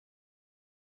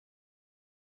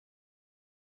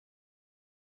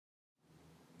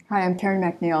Hi, I'm Karen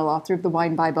MacNeil, author of the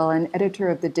Wine Bible and editor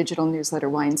of the digital newsletter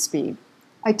WineSpeed.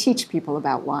 I teach people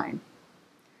about wine.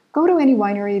 Go to any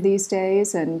winery these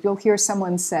days and you'll hear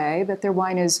someone say that their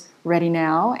wine is ready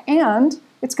now and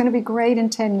it's going to be great in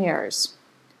 10 years.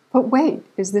 But wait,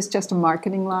 is this just a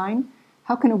marketing line?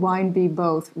 How can a wine be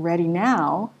both ready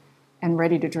now and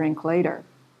ready to drink later?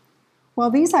 While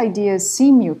these ideas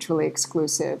seem mutually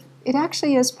exclusive, it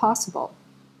actually is possible.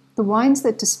 The wines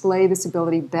that display this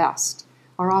ability best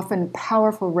are often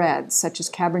powerful reds, such as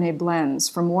Cabernet blends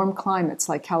from warm climates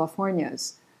like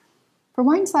California's. For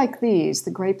wines like these, the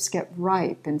grapes get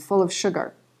ripe and full of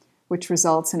sugar, which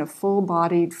results in a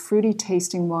full-bodied,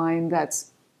 fruity-tasting wine that's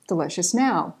delicious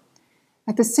now.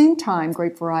 At the same time,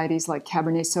 grape varieties like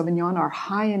Cabernet Sauvignon are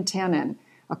high in tannin,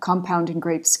 a compound in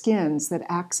grape skins that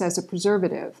acts as a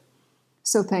preservative.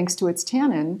 So thanks to its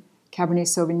tannin, Cabernet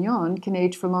Sauvignon can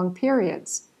age for long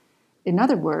periods. In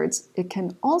other words, it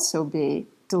can also be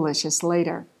delicious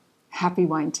later. Happy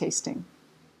wine tasting.